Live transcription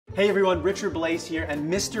Hey everyone, Richard Blais here, and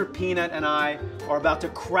Mr. Peanut and I are about to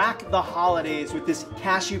crack the holidays with this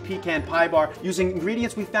Cashew Pecan Pie Bar using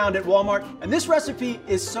ingredients we found at Walmart. And this recipe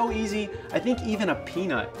is so easy, I think even a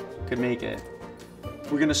peanut could make it.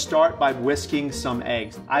 We're gonna start by whisking some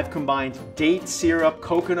eggs. I've combined date syrup,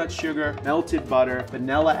 coconut sugar, melted butter,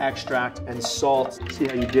 vanilla extract, and salt. See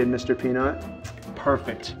how you did, Mr. Peanut?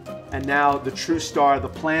 Perfect. And now the true star, the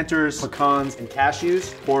planters, pecans, and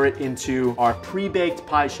cashews. Pour it into our pre-baked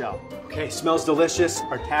pie shell. Okay, smells delicious.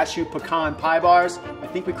 Our Cashew Pecan Pie Bars. I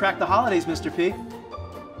think we cracked the holidays, Mr. P.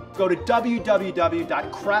 Go to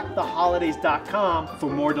www.cracktheholidays.com for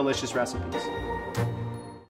more delicious recipes.